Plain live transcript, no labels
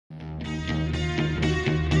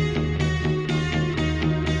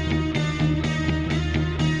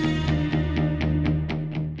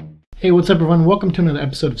Hey, what's up everyone? Welcome to another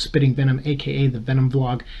episode of Spitting Venom, aka the Venom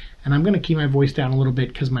Vlog. And I'm going to keep my voice down a little bit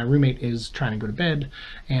because my roommate is trying to go to bed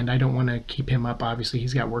and I don't want to keep him up. Obviously,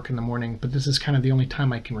 he's got work in the morning, but this is kind of the only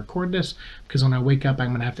time I can record this because when I wake up, I'm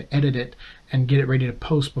going to have to edit it and get it ready to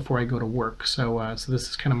post before I go to work. So this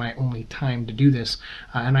is kind of my only time to do this.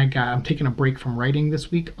 I'm taking a break from writing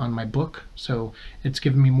this week on my book, so it's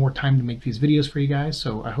given me more time to make these videos for you guys.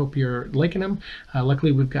 So I hope you're liking them.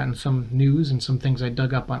 Luckily, we've gotten some news and some things I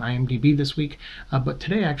dug up on IMDb this week. But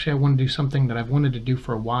today, actually, I want to do something that I've wanted to do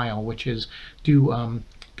for a while, which is do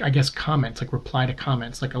I guess comments, like reply to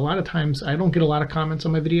comments. Like a lot of times I don't get a lot of comments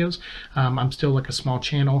on my videos. I'm still like a small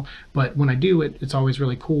channel, but when I do it's always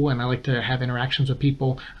really cool and I like to have interactions with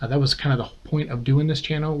people. That was kind of the whole point of doing this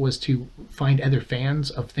channel, was to find other fans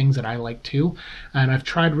of things that I like too. And I've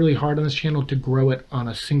tried really hard on this channel to grow it on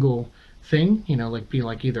a single thing, you know, like be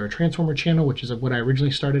like either a Transformer channel, which is what I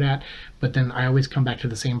originally started at, but then I always come back to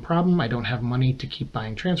the same problem. I don't have money to keep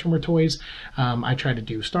buying Transformer toys. I tried to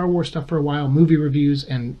do Star Wars stuff for a while, movie reviews,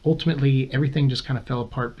 and ultimately everything just kind of fell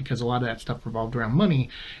apart because a lot of that stuff revolved around money.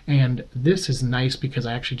 And this is nice because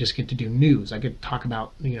I actually just get to do news. I get to talk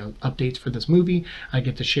about, you know, updates for this movie. I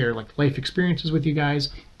get to share like life experiences with you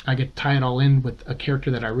guys. I get to tie it all in with a character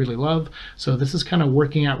that I really love. So this is kind of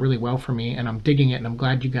working out really well for me and I'm digging it, and I'm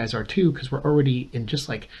glad you guys are too, because we're already in just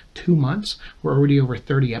like 2 months, we're already over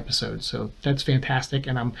 30 episodes. So that's fantastic,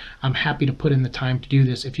 and I'm happy to put in the time to do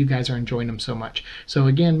this if you guys are enjoying them so much. So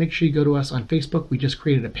again, make sure you go to us on Facebook. We just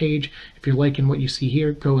created a page. If you're liking what you see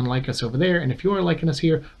here, go and like us over there. And if you are liking us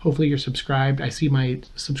here, hopefully you're subscribed. I see my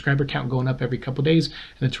subscriber count going up every couple days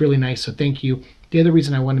and it's really nice, so thank you. The other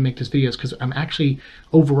reason I wanted to make this video is because I'm actually,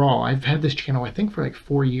 overall, I've had this channel I think for like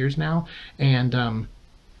 4 years now, and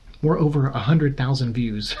we're over 100,000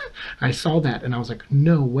 views. I saw that and I was like,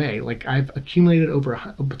 no way. Like I've accumulated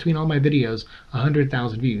over, between all my videos,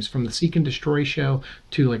 100,000 views, from the Seek and Destroy show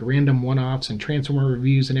to like random one-offs and Transformer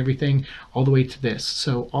reviews and everything, all the way to this.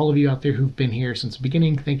 So all of you out there who've been here since the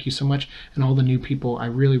beginning, thank you so much. And all the new people, I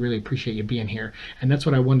really, really appreciate you being here. And that's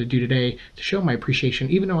what I wanted to do today, to show my appreciation,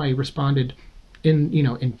 even though I responded in, you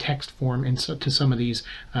know, in text form and so, to some of these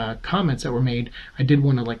comments that were made. I did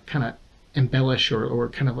want to like kind of embellish or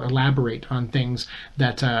kind of elaborate on things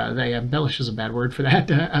that embellish is a bad word for that,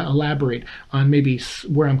 elaborate on maybe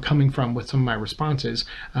where I'm coming from with some of my responses.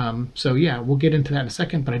 So yeah, we'll get into that in a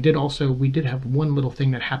second, but we did have one little thing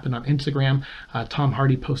that happened on Instagram. Tom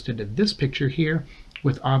Hardy posted this picture here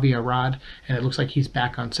with Avi Arad, and it looks like he's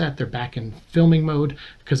back on set. They're back in filming mode,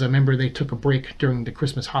 because I remember they took a break during the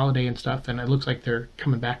Christmas holiday and stuff, and it looks like they're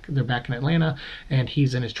coming back. They're back in Atlanta, and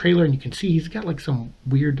he's in his trailer, and you can see he's got like some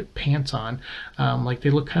weird pants on. Like they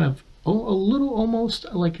look kind of a little almost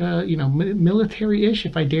like a, you know, military-ish,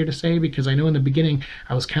 if I dare to say, because I know in the beginning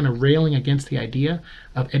I was kind of railing against the idea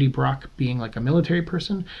of Eddie Brock being like a military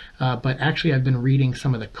person, but actually I've been reading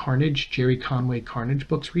some of the Carnage, Jerry Conway Carnage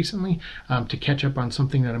books recently, to catch up on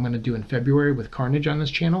something that I'm going to do in February with Carnage on this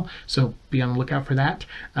channel, so be on the lookout for that.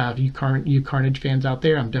 If you Carnage fans out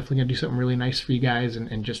there, I'm definitely going to do something really nice for you guys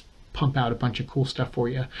and just pump out a bunch of cool stuff for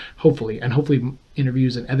you, hopefully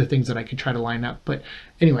interviews and other things that I could try to line up. But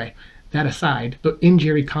anyway, that aside, but in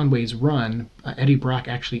Jerry Conway's run, Eddie Brock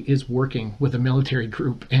actually is working with a military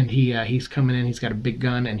group, and he's coming in, he's got a big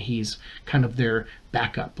gun, and he's kind of their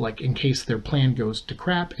backup, like in case their plan goes to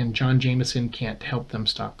crap and John Jameson can't help them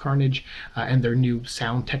stop Carnage, and their new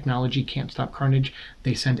sound technology can't stop Carnage.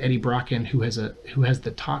 They send Eddie Brock in, who has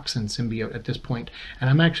the toxin symbiote at this point. And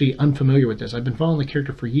I'm actually unfamiliar with this. I've been following the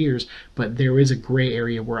character for years, but there is a gray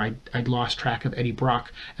area where I'd lost track of Eddie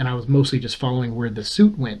Brock, and I was mostly just following where the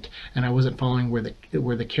suit went, and I wasn't following where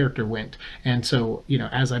the character went. And so, you know,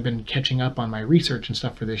 as I've been catching up on my research and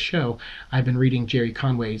stuff for this show, I've been reading Jerry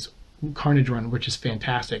Conway's Carnage run, which is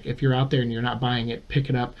fantastic. If you're out there and you're not buying it, pick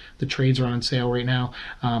it up. The trades are on sale right now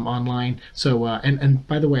online. So and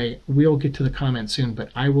by the way, we'll get to the comments soon, but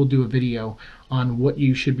I will do a video on what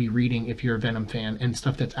you should be reading if you're a Venom fan and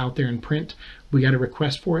stuff that's out there in print. We got a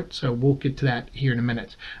request for it, so we'll get to that here in a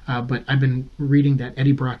minute. But I've been reading that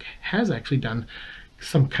Eddie Brock has actually done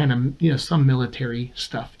some kind of, you know, some military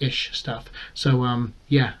stuff-ish stuff. So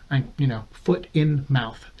yeah, you know, foot in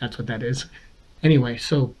mouth, that's what that is. Anyway,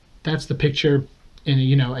 so that's the picture, and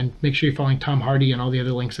you know, and make sure you're following Tom Hardy and all the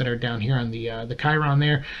other links that are down here on the Chiron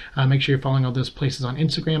there. Make sure you're following all those places on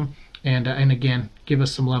Instagram, and again, give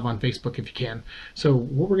us some love on Facebook if you can. So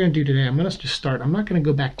what we're going to do today, I'm going to just start. I'm not going to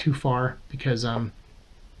go back too far because and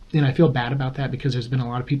I feel bad about that, because there's been a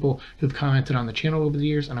lot of people who've commented on the channel over the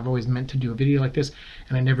years, and I've always meant to do a video like this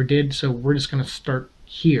and I never did. So we're just going to start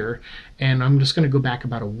here, and I'm just going to go back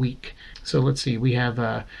about a week. So let's see, we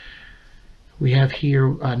have We have here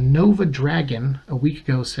Nova Dragon a week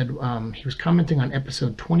ago said he was commenting on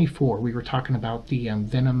episode 24. We were talking about the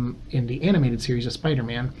Venom in the animated series of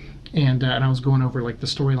Spider-Man, and I was going over like the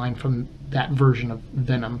storyline from that version of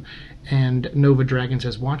Venom. And Nova Dragon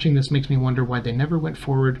says, watching this makes me wonder why they never went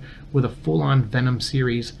forward with a full-on Venom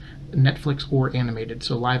series, Netflix or animated,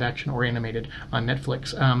 so live action or animated on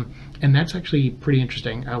Netflix. And that's actually pretty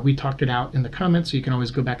interesting. We talked it out in the comments, so you can always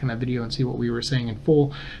go back in that video and see what we were saying in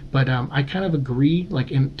full. But I kind of agree, like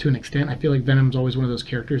to an extent. I feel like Venom's always one of those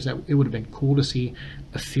characters that it would have been cool to see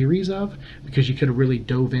a series of, because you could have really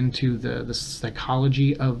dove into the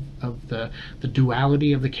psychology of the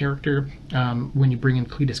duality of the character. When you bring in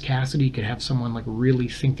Cletus Cassidy, you could have someone like really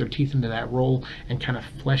sink their teeth into that role and kind of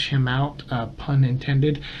flesh him out, pun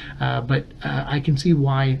intended. But I can see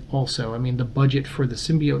why also. I mean, the budget for the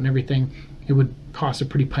symbiote and everything, it would cost a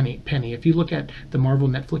pretty penny. If you look at the Marvel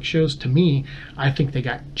Netflix shows, to me, I think they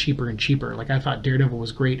got cheaper and cheaper. Like, I thought Daredevil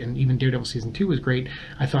was great, and even Daredevil season 2 was great.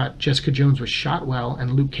 I thought Jessica Jones was shot well,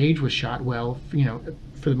 and Luke Cage was shot well, you know,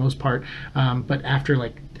 for the most part. But after,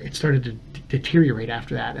 like, it started to deteriorate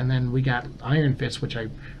after that, and then we got Iron Fist, which I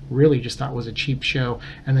really just thought was a cheap show,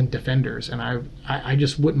 and then Defenders, and I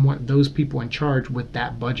just wouldn't want those people in charge with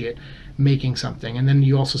that budget making something. And then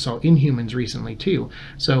you also saw Inhumans recently too.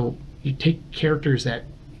 So you take characters that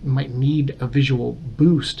might need a visual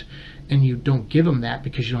boost and you don't give them that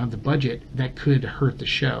because you don't have the budget, that could hurt the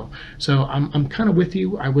show. So I'm kind of with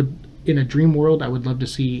you. I would, in a dream world, I would love to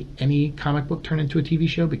see any comic book turn into a TV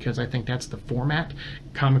show, because I think that's the format.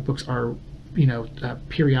 Comic books are, you know,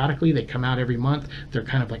 periodically, they come out every month. They're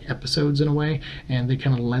kind of like episodes in a way, and they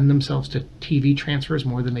kind of lend themselves to TV transfers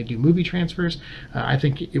more than they do movie transfers. I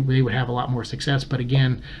think they would have a lot more success, but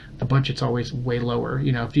again, the budget's always way lower.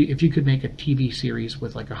 You know, if you could make a TV series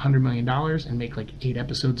with like $100 million and make like 8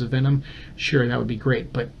 episodes of Venom, sure, that would be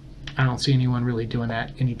great, but I don't see anyone really doing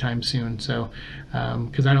that anytime soon. So,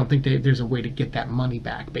 because I don't think there's a way to get that money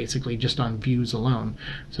back, basically, just on views alone.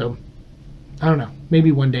 So, I don't know.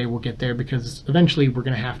 Maybe one day we'll get there, because eventually we're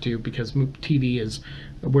going to have to, because TV is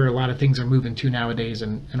where a lot of things are moving to nowadays,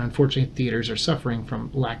 and unfortunately theaters are suffering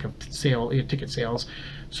from lack of ticket sales.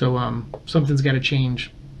 So something's got to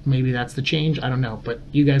change. Maybe that's the change. I don't know. But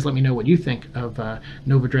you guys let me know what you think of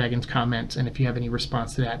Nova Dragon's comments, and if you have any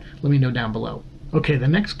response to that, let me know down below. Okay, the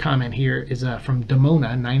next comment here is from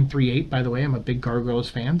Demona938. By the way, I'm a big Gargoyles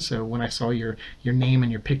fan, so when I saw your name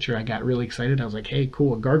and your picture, I got really excited. I was like, hey,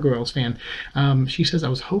 cool, a Gargoyles fan. She says, I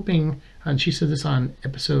was hoping, and she said this on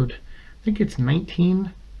episode, I think it's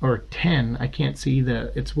 19 or 10. I can't see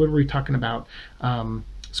it's what were we talking about?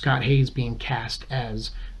 Scott Hayes being cast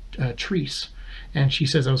as Treese. And she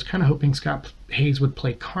says, I was kind of hoping Scott Hayes would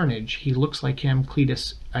play Carnage. He looks like him,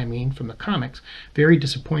 Cletus, I mean, from the comics. Very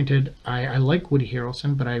disappointed. I like Woody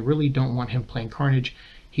Harrelson, but I really don't want him playing Carnage.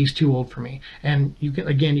 He's too old for me. And you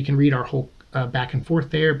can read our whole back and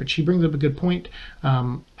forth there, but she brings up a good point.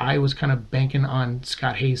 I was kind of banking on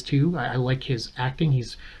Scott Hayes too. I like his acting.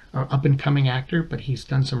 He's an up-and-coming actor, but he's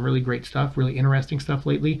done some really great stuff, really interesting stuff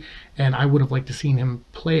lately, and I would have liked to seen him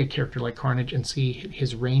play a character like Carnage and see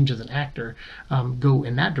his range as an actor go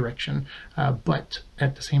in that direction. But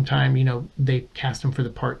at the same time, you know, they cast him for the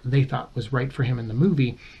part they thought was right for him in the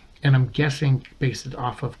movie, and I'm guessing, based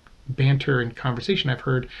off of banter and conversation I've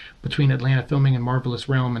heard between Atlanta Filming and Marvelous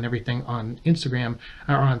Realm and everything on Instagram,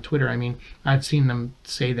 or on Twitter, I mean, I've seen them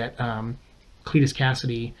say that Cletus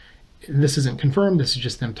Cassidy, this isn't confirmed, this is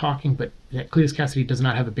just them talking, but that Cletus Cassidy does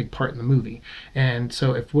not have a big part in the movie. And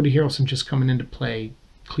so if Woody Harrelson just coming in to play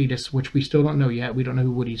Cletus, which we still don't know yet, we don't know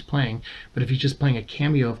who Woody's playing, but if he's just playing a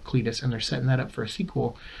cameo of Cletus and they're setting that up for a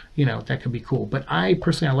sequel, you know, that could be cool. But I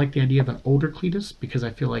personally, I like the idea of an older Cletus, because I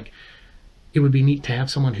feel like it would be neat to have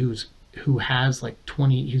someone who has like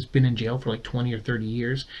who's been in jail for like 20 or 30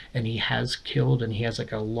 years, and he has killed, and he has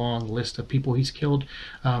like a long list of people he's killed,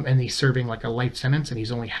 and he's serving like a life sentence, and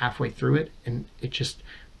he's only halfway through it, and it just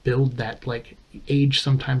build that like age.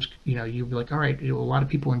 Sometimes, you know, you'd be like, all right, you know, a lot of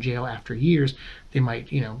people in jail after years, they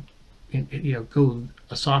might, you know, go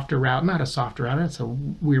a softer route, not a softer route, that's a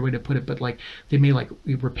weird way to put it, but like they may like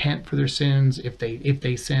repent for their sins if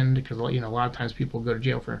they sinned, because, you know, a lot of times people go to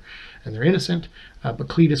jail and they're innocent, but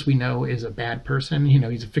Cletus, we know, is a bad person. You know,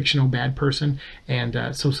 he's a fictional bad person,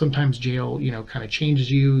 and so sometimes jail, you know, kind of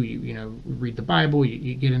changes you know, read the Bible,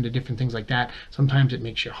 you get into different things like that. Sometimes it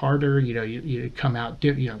makes you harder, you know, you come out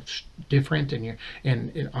different, and you're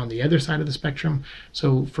and on the other side of the spectrum.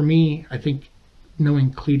 So for me, I think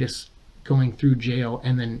knowing Cletus going through jail,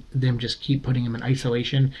 and then them just keep putting him in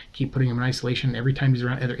isolation, Every time he's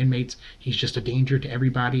around other inmates, he's just a danger to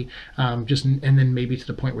everybody. And then maybe to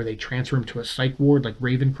the point where they transfer him to a psych ward, like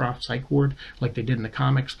Ravencroft psych ward, like they did in the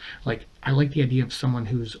comics. Like, I like the idea of someone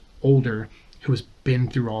who's older, who has been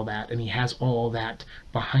through all that, and he has all that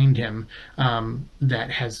behind him,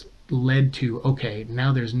 that has led to, okay,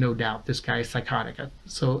 now there's no doubt this guy is psychotic.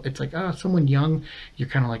 So it's like, someone young, you're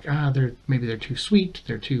kind of like, maybe they're too sweet,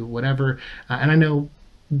 they're too whatever. And I know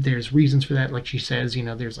there's reasons for that. Like she says,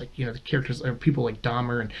 there's like, the characters are people like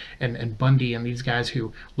Dahmer and Bundy, and these guys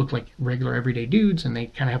who look like regular everyday dudes, and they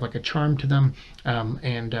kind of have like a charm to them,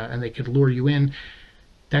 and they could lure you in.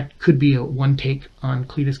 That could be a one take on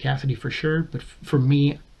Cletus Cassidy for sure, but for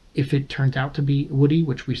me, if it turns out to be Woody,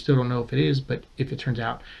 which we still don't know if it is, but if it turns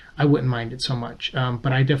out, I wouldn't mind it so much.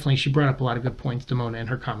 But she brought up a lot of good points, Damona, in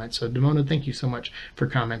her comments. So Damona, thank you so much for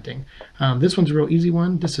commenting. This one's a real easy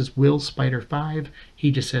one. This is Will Spider 5.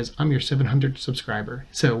 He just says, I'm your 700th subscriber.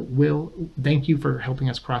 So Will, thank you for helping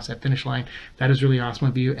us cross that finish line. That is really awesome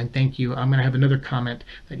of you, and thank you. I'm going to have another comment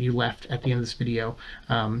that you left at the end of this video.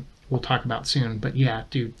 We'll talk about soon. But yeah,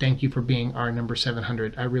 dude, thank you for being our number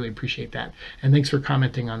 700. I really appreciate that. And thanks for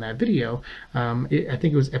commenting on that video. I think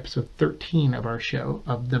it was episode 13 of our show,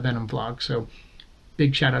 of the Venom vlog. So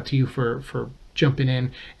big shout out to you for jumping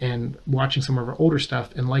in and watching some of our older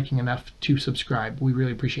stuff and liking enough to subscribe. We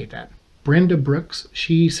really appreciate that. Brenda Brooks,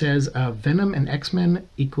 she says, Venom and X-Men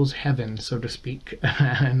equals heaven, so to speak.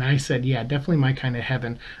 And I said, yeah, definitely my kind of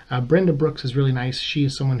heaven. Brenda Brooks is really nice. She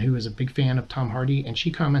is someone who is a big fan of Tom Hardy, and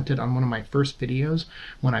she commented on one of my first videos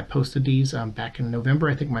when I posted these back in November,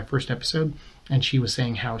 I think my first episode, and she was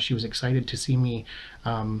saying how she was excited to see me,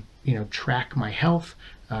 track my health,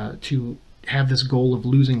 to have this goal of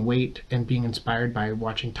losing weight, and being inspired by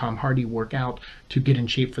watching Tom Hardy work out to get in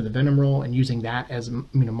shape for the Venom role, and using that as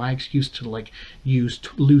my excuse to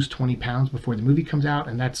lose 20 pounds before the movie comes out.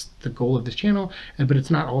 And that's the goal of this channel. But it's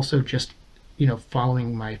not also just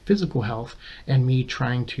following my physical health and me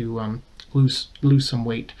trying to lose some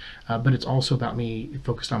weight, but it's also about me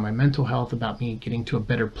focused on my mental health, about me getting to a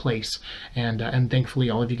better place. And thankfully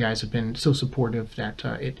all of you guys have been so supportive that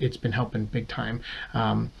it's been helping big time.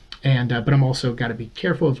 But I'm also got to be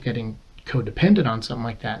careful of getting codependent on something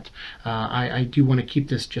like that. I do want to keep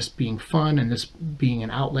this just being fun, and this being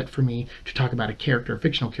an outlet for me to talk about a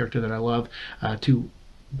fictional character that I love, to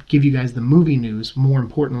give you guys the movie news more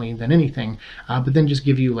importantly than anything, but then just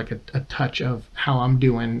give you like a touch of how I'm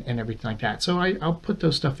doing and everything like that. So I'll put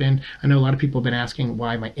those stuff in. I know a lot of people have been asking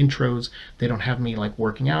why my intros, they don't have me like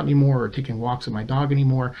working out anymore or taking walks with my dog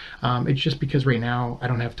anymore. It's just because right now I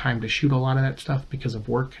don't have time to shoot a lot of that stuff because of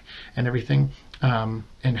work and everything, and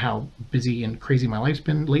how busy and crazy my life's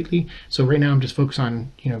been lately. So right now I'm just focused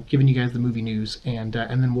on giving you guys the movie news, and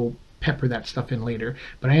then we'll pepper that stuff in later.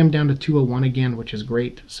 But I am down to 201 again, which is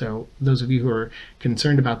great. So those of you who are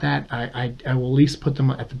concerned about that, I will at least put them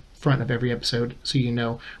at the front of every episode so you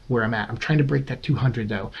know where I'm at. I'm trying to break that 200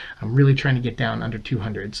 though. I'm really trying to get down under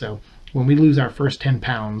 200. So when we lose our first 10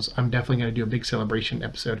 pounds, I'm definitely going to do a big celebration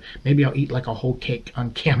episode. Maybe I'll eat like a whole cake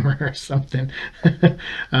on camera or something.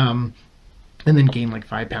 And then gain like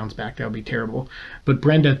 5 pounds back. That would be terrible. But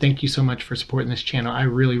Brenda, thank you so much for supporting this channel. I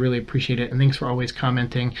really, really appreciate it. And thanks for always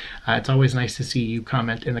commenting. It's always nice to see you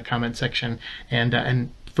comment in the comment section,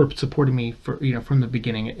 and for supporting me from the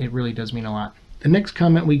beginning. It really does mean a lot. The next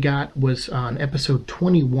comment we got was on episode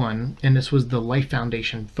 21, and this was the Life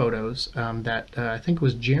Foundation photos that I think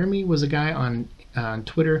was Jeremy was a guy on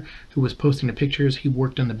Twitter who was posting the pictures. He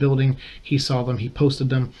worked in the building. He saw them. He posted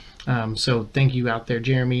them. So thank you out there,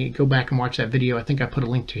 Jeremy. Go back and watch that video. I think I put a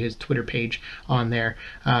link to his Twitter page on there.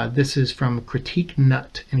 This is from Critique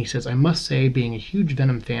Nut, and he says, I must say, being a huge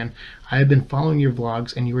Venom fan, I have been following your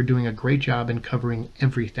vlogs, and you are doing a great job in covering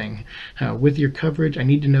everything. With your coverage, I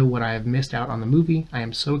need to know what I have missed out on the movie. I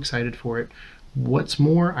am so excited for it. What's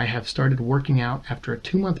more, I have started working out after a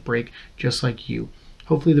 2-month break, just like you.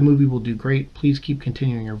 Hopefully the movie will do great. Please keep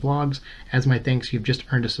continuing your vlogs. As my thanks, you've just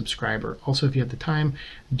earned a subscriber. Also, if you have the time,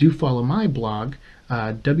 do follow my blog,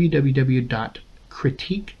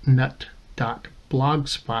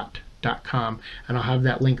 www.critiquenut.blogspot.com, and I'll have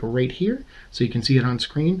that link right here so you can see it on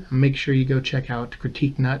screen. Make sure you go check out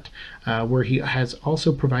Critique Nut, where he has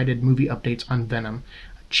also provided movie updates on Venom.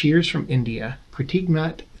 Cheers from India. Critique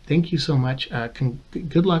Nut, thank you so much.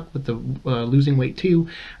 Good luck with the losing weight too.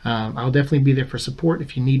 I'll definitely be there for support.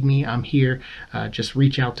 If you need me, I'm here. Just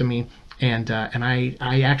reach out to me. And I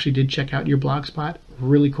actually did check out your blogspot.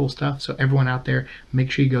 Really cool stuff. So everyone out there, make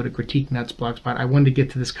sure you go to Critique Nut's blogspot. I wanted to get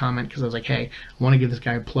to this comment because I was like, hey, I want to give this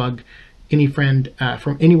guy a plug. any friend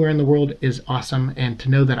from anywhere in the world is awesome, and to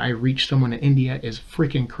know that I reached someone in India is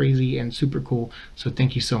freaking crazy and super cool, so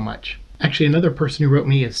thank you so much. Actually, another person who wrote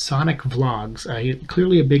me is Sonic Vlogs. He's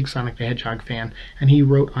clearly a big Sonic the Hedgehog fan, and he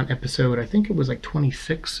wrote on episode, I think it was like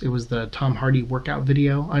 26, it was the Tom Hardy workout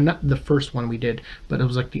video. Not the first one we did, but it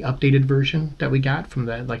was like the updated version that we got from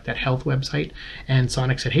the that health website. And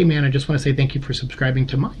Sonic said, "Hey man, I just want to say thank you for subscribing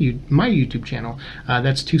to my YouTube channel.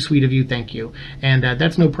 That's too sweet of you, thank you." And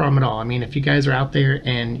that's no problem at all. I mean, if you guys are out there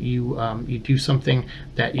and you do something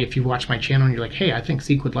that, if you watch my channel and you're like, "Hey, I think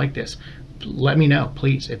Zeke would like this," let me know,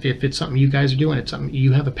 please. If it's something you guys are doing, it's something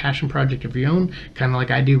you have a passion project of your own, kind of like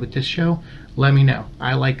I do with this show, let me know.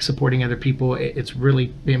 I like supporting other people. It's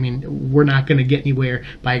really, I mean, we're not going to get anywhere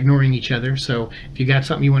by ignoring each other. So if you got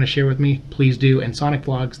something you want to share with me, please do. And Sonic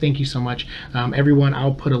Vlogs, thank you so much. Everyone,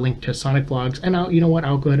 I'll put a link to Sonic Vlogs, and you know what,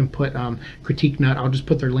 I'll go ahead and put Critique Nut. I'll just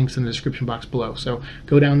put their links in the description box below. So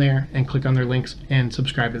go down there and click on their links and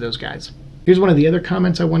subscribe to those guys. Here's one of the other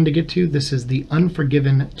comments I wanted to get to. This is the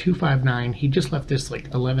Unforgiven 259. He just left this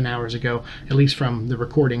like 11 hours ago, at least from the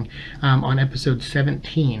recording, on episode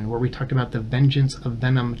 17, where we talked about the Vengeance of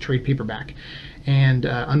Venom trade paperback. And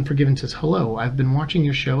Unforgiven says, "Hello, I've been watching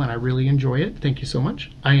your show and I really enjoy it. Thank you so much.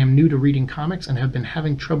 I am new to reading comics and have been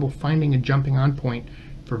having trouble finding a jumping on point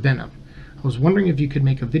for Venom. I was wondering if you could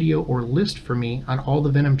make a video or list for me on all the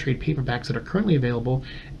Venom trade paperbacks that are currently available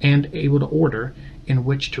and able to order, in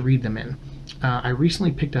which to read them in. I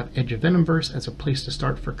recently picked up Edge of Venomverse as a place to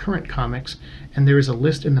start for current comics, and there is a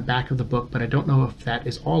list in the back of the book, but I don't know if that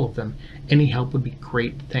is all of them. Any help would be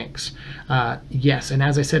great, thanks." Yes, and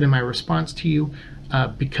as I said in my response to you,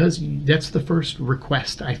 because that's the first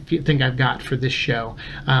request I think I've got for this show,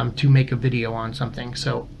 to make a video on something,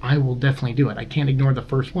 so I will definitely do it. I can't ignore the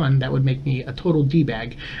first one. That would make me a total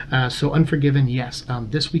D-bag. So Unforgiven, yes.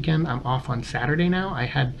 This weekend I'm off on Saturday now. I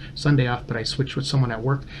had Sunday off, but I switched with someone at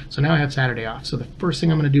work, so now I have Saturday off. So the first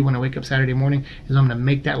thing I'm going to do when I wake up Saturday morning is I'm going to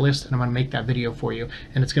make that list and I'm going to make that video for you,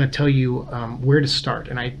 and it's going to tell you where to start.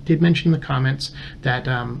 And I did mention in the comments that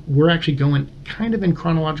we're actually going kind of in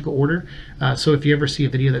chronological order, so if you ever see a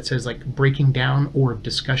video that says like breaking down or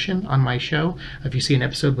discussion on my show, if you see an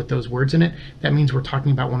episode with those words in it, that means we're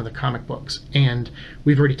talking about one of the comic books. And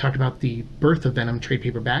we've already talked about the Birth of Venom trade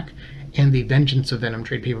paperback and the Vengeance of Venom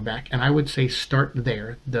trade paperback, and I would say start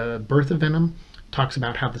there. The Birth of Venom talks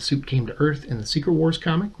about how the suit came to Earth in the Secret Wars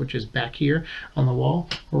comic, which is back here on the wall,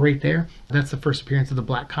 or right there. That's the first appearance of the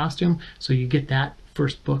black costume, so you get that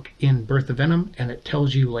first book in Birth of Venom, and it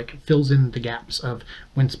tells you, like, fills in the gaps of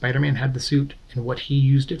when Spider-Man had the suit and what he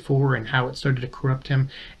used it for and how it started to corrupt him,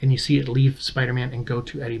 and you see it leave Spider-Man and go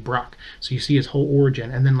to Eddie Brock. So you see his whole origin,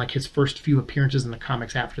 and then like his first few appearances in the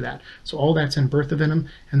comics after that. So all that's in Birth of Venom,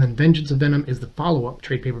 and then Vengeance of Venom is the follow-up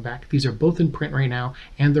trade paperback. These are both in print right now,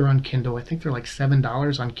 and they're on Kindle. I think they're like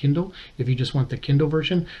 $7 on Kindle if you just want the Kindle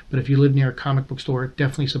version, but if you live near a comic book store,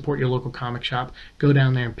 definitely support your local comic shop. Go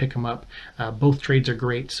down there and pick them up. Both trades are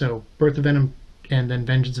great. So Birth of Venom and then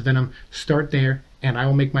Vengeance of Venom, start there, and I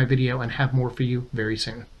will make my video and have more for you very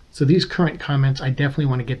soon. So these current comments I definitely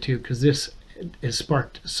want to get to, because this has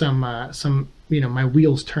sparked some you know, my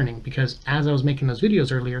wheels turning, because as I was making those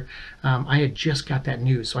videos earlier, I had just got that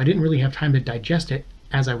news, so I didn't really have time to digest it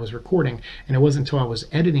as I was recording, and it wasn't until I was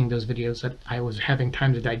editing those videos that I was having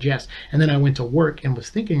time to digest. And then I went to work and was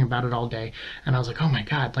thinking about it all day, and I was like, oh my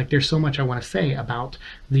god, like there's so much I want to say about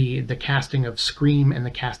the casting of Scream and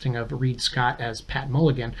the casting of Reed Scott as Pat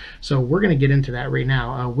Mulligan. So we're going to get into that right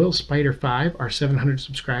now. Will Spider 5, our 700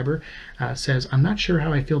 subscriber, says, "I'm not sure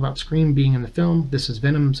how I feel about Scream being in the film. This is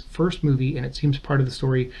Venom's first movie, and it seems part of the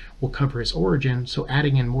story will cover his origin, so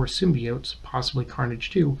adding in more symbiotes, possibly Carnage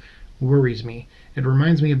too, worries me. It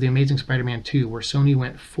reminds me of The Amazing Spider-Man 2, where Sony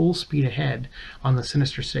went full speed ahead on the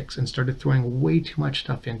Sinister Six and started throwing way too much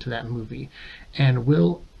stuff into that movie." And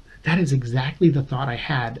Will, that is exactly the thought I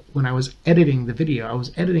had when I was editing the video. I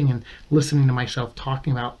was editing and listening to myself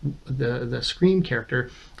talking about the Scream character,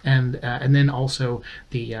 and then also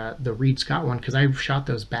the Reed Scott one, because I shot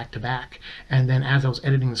those back to back. And then as I was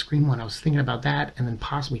editing the Scream one, I was thinking about that, and then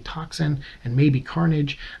possibly Toxin and maybe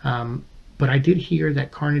Carnage. But I did hear that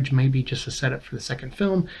Carnage may be just a setup for the second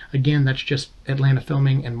film. Again, that's just Atlanta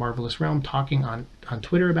Filming and Marvelous Realm talking on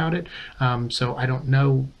Twitter about it. So I don't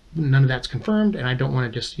know. None of that's confirmed, and I don't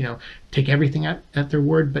want to just, you know, take everything at their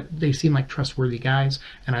word, but they seem like trustworthy guys,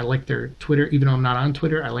 and I like their Twitter. Even though I'm not on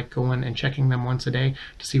Twitter, I like going and checking them once a day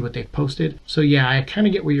to see what they've posted. So yeah, I kind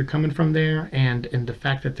of get where you're coming from there, and the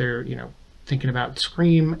fact that they're, you know, thinking about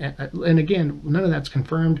Scream, and again, none of that's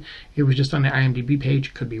confirmed. It was just on the IMDb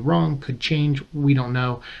page. Could be wrong, could change, we don't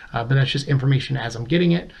know, but that's just information as I'm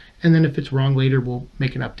getting it. And then if it's wrong later, we'll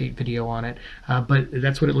make an update video on it. But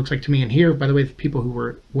that's what it looks like to me in here. By the way, the people who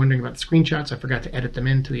were wondering about the screenshots, I forgot to edit them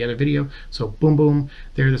into the other video. So boom, boom,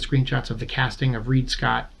 there are the screenshots of the casting of Reed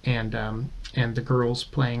Scott and the girls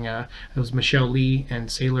playing, it was Michelle Lee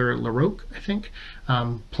and Sailor LaRoque, I think,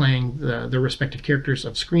 playing the respective characters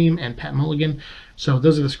of Scream and Pat Mulligan. So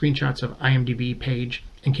those are the screenshots of IMDb page,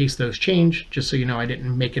 in case those change, just so you know I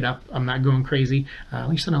didn't make it up. I'm not going crazy, at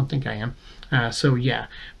least I don't think I am. So yeah,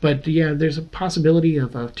 but yeah, there's a possibility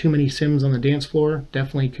of too many Sims on the dance floor.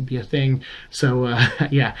 Definitely could be a thing. So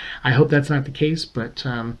yeah, I hope that's not the case, but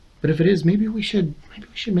if it is, maybe we should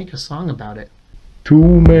make a song about it.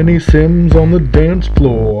 Too many Sims on the dance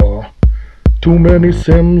floor. Too many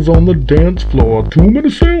Sims on the dance floor. Too many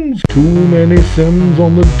Sims. Too many Sims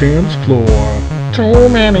on the dance floor. Too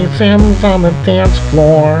many Sims on the dance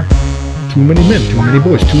floor. Too many men, too many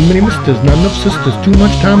boys, too many misters, not enough sisters, too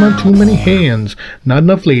much time on too many hands, not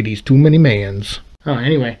enough ladies, too many mans. Oh,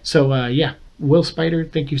 anyway, so yeah, Will Spider,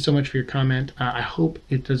 thank you so much for your comment. I hope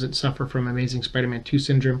it doesn't suffer from Amazing Spider-Man 2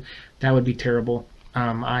 syndrome. That would be terrible.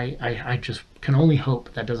 I just can only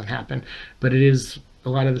hope that doesn't happen. But it is a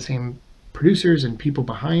lot of the same producers and people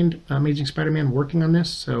behind Amazing Spider-Man working on this,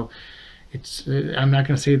 so it's I'm not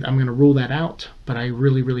going to say that I'm going to rule that out, but I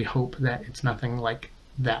really, really hope that it's nothing like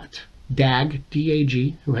that. Dag,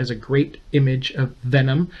 D-A-G, who has a great image of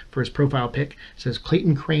Venom for his profile pic, says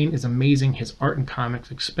Clayton Crane is amazing. His art and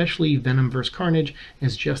comics, especially Venom vs. Carnage,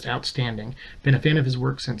 is just outstanding. Been a fan of his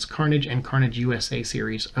work since Carnage and Carnage USA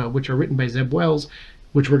series, which are written by Zeb Wells,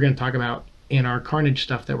 which we're going to talk about in our Carnage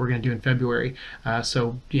stuff that we're going to do in February.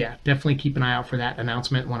 So yeah, definitely keep an eye out for that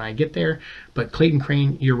announcement when I get there. But Clayton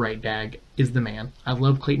Crane, you're right, Dag, is the man. I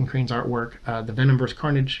love Clayton Crane's artwork. The Venom vs.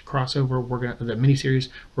 Carnage crossover, the miniseries,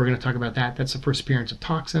 we're going to talk about that. That's the first appearance of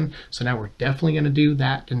Toxin. So now we're definitely going to do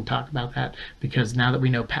that and talk about that, because now that we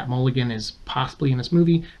know Pat Mulligan is possibly in this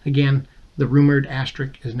movie, again, the rumored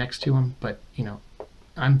asterisk is next to him, but you know,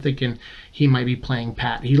 I'm thinking he might be playing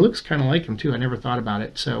Pat. He looks kind of like him too. I never thought about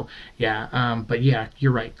it. So yeah, but yeah,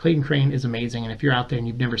 you're right. Clayton Crane is amazing. And if you're out there and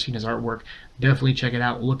you've never seen his artwork, definitely check it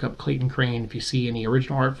out. Look up Clayton Crane. If you see any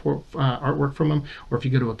original artwork from him, or if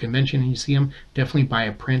you go to a convention and you see him, definitely buy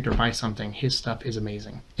a print or buy something. His stuff is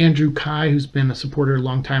amazing. Andrew Kai, who's been a supporter a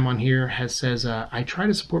long time on here, says, I try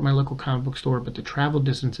to support my local comic book store, but the travel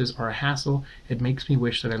distances are a hassle. It makes me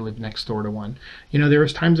wish that I lived next door to one. You know, there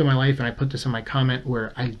was times in my life, and I put this in my comment,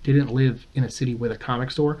 where I didn't live in a city with a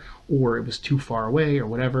comic store, or it was too far away or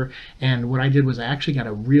whatever. And what I did was I actually got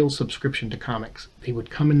a real subscription to comics. They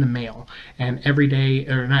would come in the mail, and every day,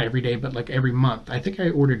 or not every day, but like every month, I think I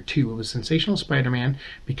ordered 2. It was Sensational Spider-Man,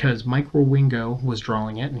 because Mike Rowingo was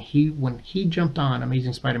drawing it, and when he jumped on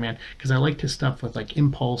Amazing Spider-Man, because I liked his stuff with like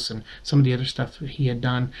Impulse and some of the other stuff that he had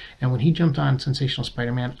done, and when he jumped on Sensational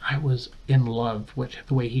Spider-Man, I was in love with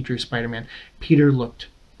the way he drew Spider-Man. Peter looked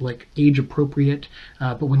like age appropriate,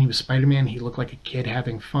 but when he was Spider-Man, he looked like a kid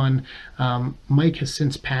having fun. Mike has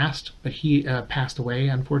since passed, but he passed away,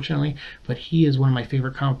 unfortunately, but he is one of my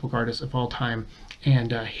favorite comic book artists of all time,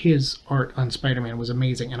 and his art on Spider-Man was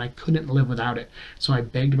amazing, and I couldn't live without it. So I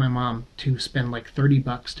begged my mom to spend like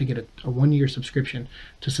 $30 to get a 1-year subscription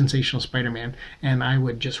to Sensational Spider-Man, and I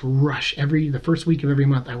would just rush the first week of every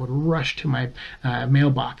month. I would rush to my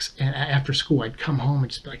mailbox, and after school I'd come home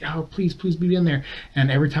and just be like, oh, please be in there.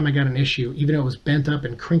 And every time I got an issue, even though it was bent up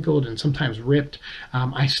and crinkled and sometimes ripped,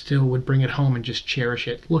 I still would bring it home and just cherish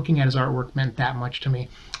it. Looking at his artwork meant that much to me,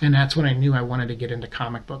 and that's when I knew I wanted to get into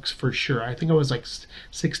comic books for sure. I think I was like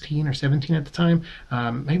 16 or 17 at the time,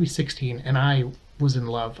 maybe 16, and I was in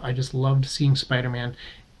love. I just loved seeing Spider-Man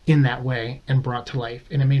in that way and brought to life,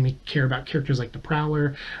 and it made me care about characters like the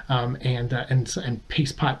Prowler, and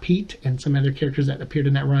Paste Pot Pete, and some other characters that appeared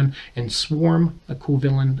in that run, and Swarm, a cool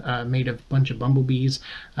villain made of a bunch of bumblebees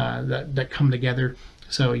that come together.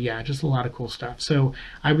 So yeah, just a lot of cool stuff. So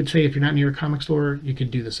I would say if you're not near a comic store, you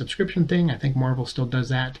could do the subscription thing. I think Marvel still does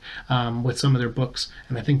that with some of their books,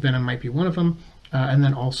 and I think Venom might be one of them. And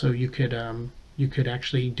then also you could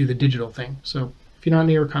actually do the digital thing. So if you're not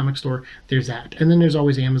near a comic store, there's that. And then there's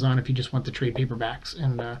always Amazon if you just want the trade paperbacks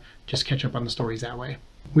and just catch up on the stories that way.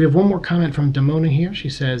 We have one more comment from Damona here. She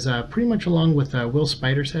says, pretty much along with Will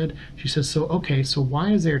Spider said, she says, so okay, so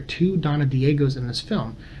why is there 2 Donna Diegos in this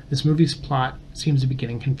film? This movie's plot seems to be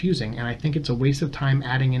getting confusing, and I think it's a waste of time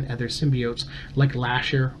adding in other symbiotes like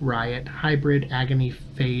Lasher, Riot, Hybrid, Agony,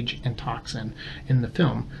 Phage, and Toxin in the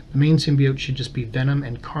film. The main symbiote should just be Venom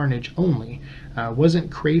and Carnage only.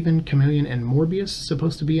 Wasn't Craven, Chameleon, and Morbius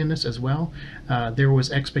supposed to be in this as well? There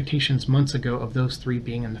was expectations months ago of those three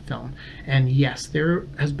being in the film. And yes, there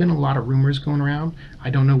has been a lot of rumors going around. I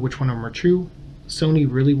don't know which one of them are true. Sony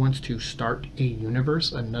really wants to start a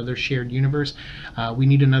universe, another shared universe. We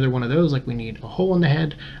need another one of those, like we need a hole in the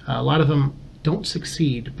head. A lot of them don't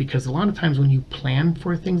succeed because a lot of times when you plan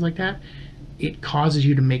for things like that, it causes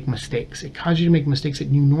you to make mistakes. It causes you to make mistakes that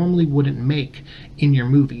you normally wouldn't make in your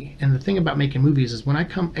movie. And the thing about making movies is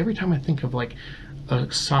every time I think of like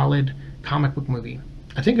a solid comic book movie,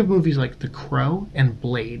 I think of movies like The Crow and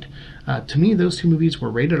Blade. To me, those two movies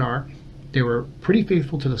were rated R. They were pretty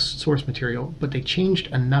faithful to the source material, but they changed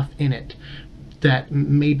enough in it that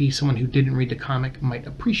maybe someone who didn't read the comic might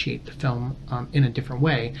appreciate the film in a different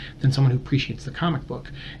way than someone who appreciates the comic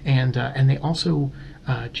book. And they also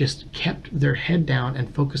just kept their head down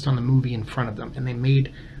and focused on the movie in front of them, and they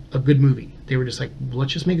made a good movie. They were just like,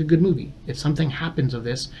 let's just make a good movie. If something happens of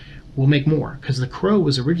this, we'll make more. Because The Crow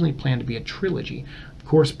was originally planned to be a trilogy. Of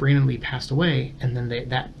course, Brandon Lee passed away, and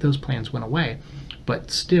then those plans went away. But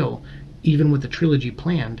still, even with the trilogy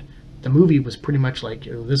planned, the movie was pretty much like,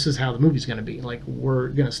 this is how the movie's going to be. Like, we're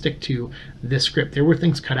going to stick to this script. There were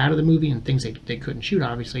things cut out of the movie and things they couldn't shoot,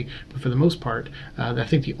 obviously, but for the most part, I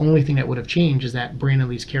think the only thing that would have changed is that Brandon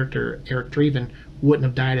Lee's character, Eric Draven, wouldn't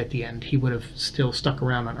have died at the end. He would have still stuck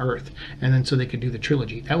around on Earth, and then so they could do the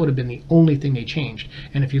trilogy. That would have been the only thing they changed.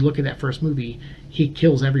 And if you look at that first movie, he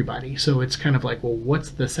kills everybody. So it's kind of like, well,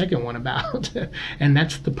 what's the second one about? And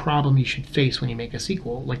that's the problem you should face when you make a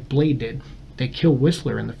sequel, like Blade did. They kill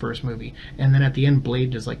Whistler in the first movie, and then at the end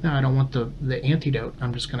Blade is like, no, I don't want the antidote,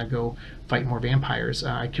 I'm just going to go fight more vampires.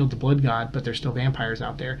 I killed the blood god, but there's still vampires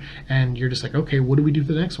out there. And you're just like, okay, what do we do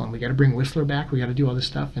for the next one? We got to bring Whistler back, we got to do all this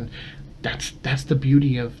stuff. And that's the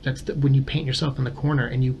beauty of when you paint yourself in the corner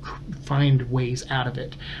and you find ways out of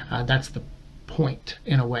it. That's the point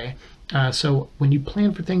in a way. So when you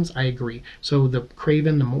plan for things, I agree. So the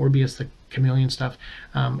Craven, the Morbius, the Chameleon stuff,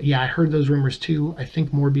 yeah, I heard those rumors too. I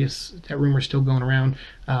think Morbius, that rumor's still going around.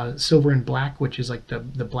 Silver and Black, which is like the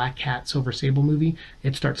Black Cat Silver Sable movie,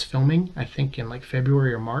 it starts filming I think in like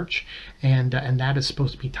February or March, and that is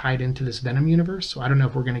supposed to be tied into this Venom universe. So I don't know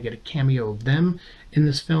if we're going to get a cameo of them in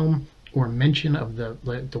this film, or mention of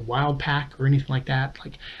the Wild Pack or anything like that,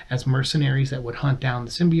 like as mercenaries that would hunt down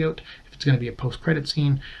the symbiote. If it's going to be a post-credit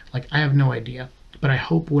scene, like, I have no idea. But I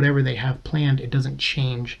hope whatever they have planned, it doesn't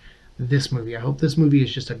change this movie. I hope this movie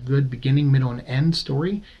is just a good beginning, middle, and end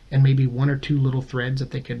story, and maybe one or two little threads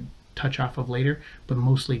that they could touch off of later, but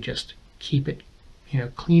mostly just keep it,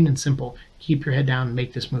 clean and simple. Keep your head down and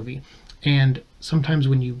make this movie. And sometimes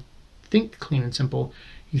when you think clean and simple,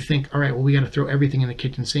 you think, all right, well, we got to throw everything in the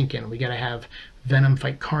kitchen sink in. We got to have Venom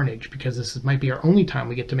fight Carnage because might be our only time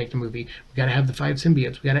we get to make the movie. We got to have the 5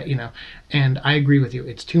 symbiotes. We got to, and I agree with you.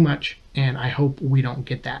 It's too much, and I hope we don't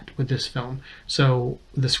get that with this film. So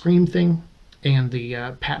the Scream thing and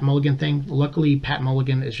the Pat Mulligan thing, luckily Pat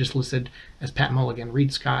Mulligan is just listed as Pat Mulligan.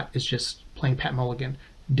 Reed Scott is just playing Pat Mulligan.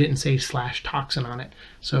 Didn't say /Toxin on it.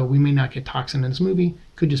 So we may not get Toxin in this movie.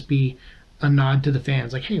 Could just be a nod to the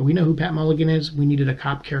fans, like, hey, we know who Pat Mulligan is. We needed a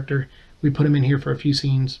cop character. We put him in here for a few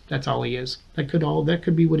scenes. That's all he is. That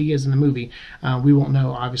could be what he is in the movie. We won't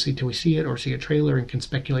know, obviously, till we see it or see a trailer and can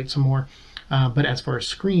speculate some more. But as far as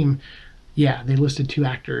Scream, yeah, they listed 2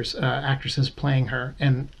 actresses playing her,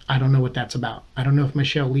 and I don't know what that's about. I don't know if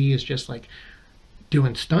Michelle Lee is just like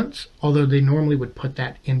doing stunts, although they normally would put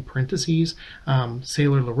that in parentheses.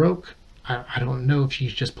 Sailor LaRoque, I don't know if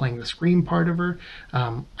she's just playing the Scream part of her.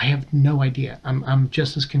 I have no idea. I'm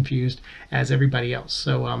just as confused as everybody else.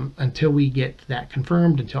 So until we get that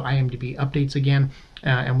confirmed, until IMDb updates again,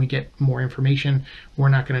 and we get more information, we're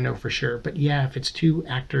not going to know for sure. But yeah, if it's 2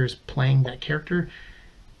 actors playing that character,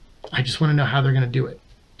 I just want to know how they're going to do it.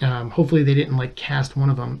 Hopefully they didn't like cast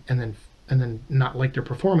one of them and then not like their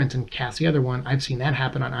performance and cast the other one. I've seen that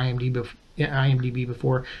happen on IMDb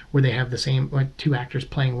before, where they have the same, like, 2 actors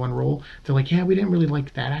playing one role. They're like, yeah, we didn't really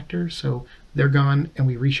like that actor, so they're gone, and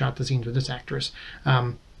we reshot the scenes with this actress.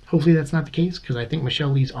 Hopefully that's not the case, because I think Michelle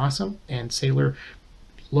Lee's awesome, and Sailor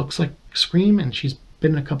looks like Scream, and she's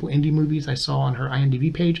been in a couple indie movies I saw on her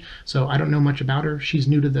IMDb page, so I don't know much about her. She's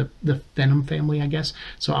new to the Venom family, I guess,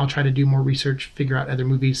 so I'll try to do more research, figure out other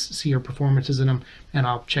movies, see her performances in them, and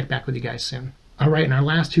I'll check back with you guys soon. All right, in our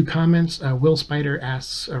last two comments, Will Spider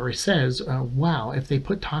asks, or he says, wow, if they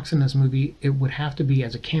put Tox in this movie, it would have to be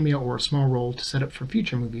as a cameo or a small role to set up for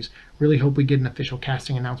future movies. Really hope we get an official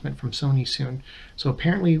casting announcement from Sony soon. So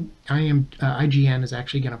apparently IGN is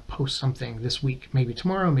actually going to post something this week, maybe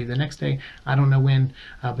tomorrow, maybe the next day. I don't know when,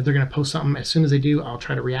 but they're going to post something. As soon as they do, I'll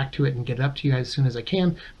try to react to it and get it up to you guys as soon as I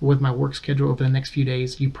can. But with my work schedule over the next few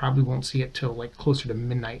days, you probably won't see it till like closer to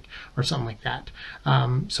midnight or something like that.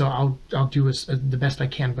 So I'll do the best I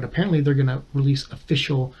can, but apparently they're going to release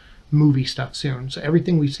official movie stuff soon. So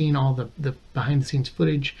everything we've seen, all the behind the scenes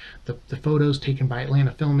footage, the photos taken by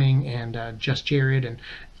Atlanta Filming and Just Jared, and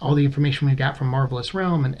all the information we got from Marvelous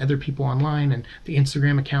Realm and other people online, and the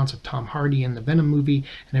Instagram accounts of Tom Hardy and the Venom movie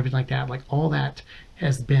and everything like that, like all that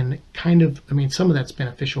has been kind of, I mean, some of that's been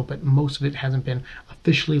official, but most of it hasn't been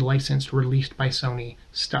officially licensed, released by Sony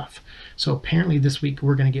stuff. So apparently this week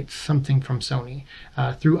we're going to get something from Sony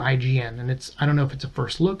through IGN, and I don't know if it's a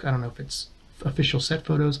first look, I don't know if it's official set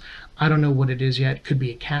photos, I don't know what it is yet. It could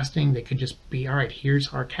be a casting, they could just be, all right, here's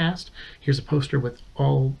our cast, here's a poster with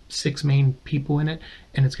all 6 main people in it,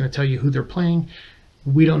 and it's going to tell you who they're playing.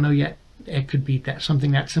 We don't know yet. It could be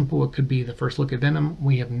something that simple. It could be the first look at Venom.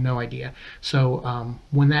 We have no idea. So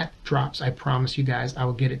when that drops, I promise you guys I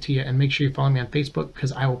will get it to you. And make sure you follow me on Facebook,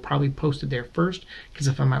 because I will probably post it there first, because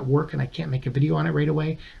if I'm at work and I can't make a video on it right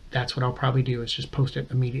away, that's what I'll probably do, is just post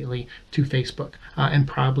it immediately to Facebook and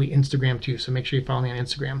probably Instagram too. So make sure you follow me on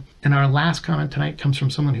Instagram. And our last comment tonight comes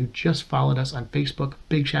from someone who just followed us on Facebook.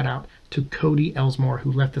 Big shout out to Cody Elsmore,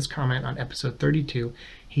 who left this comment on episode 32.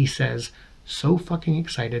 He says, so fucking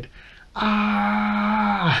excited.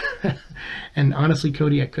 Ah! And honestly,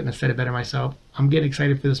 Cody, I couldn't have said it better myself. I'm getting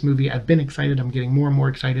excited for this movie. I've been excited. I'm getting more and more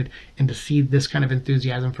excited. And to see this kind of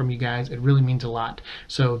enthusiasm from you guys, it really means a lot.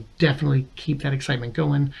 So definitely keep that excitement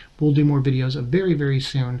going. We'll do more videos very, very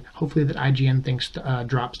soon. Hopefully that IGN thing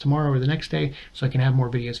drops tomorrow or the next day, so I can have more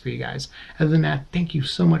videos for you guys. Other than that, thank you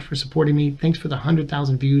so much for supporting me. Thanks for the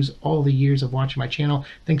 100,000 views, all the years of watching my channel.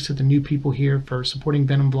 Thanks to the new people here for supporting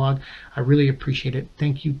Venom Vlog. I really appreciate it.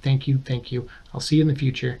 Thank you, thank you, thank you. I'll see you in the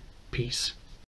future. Peace.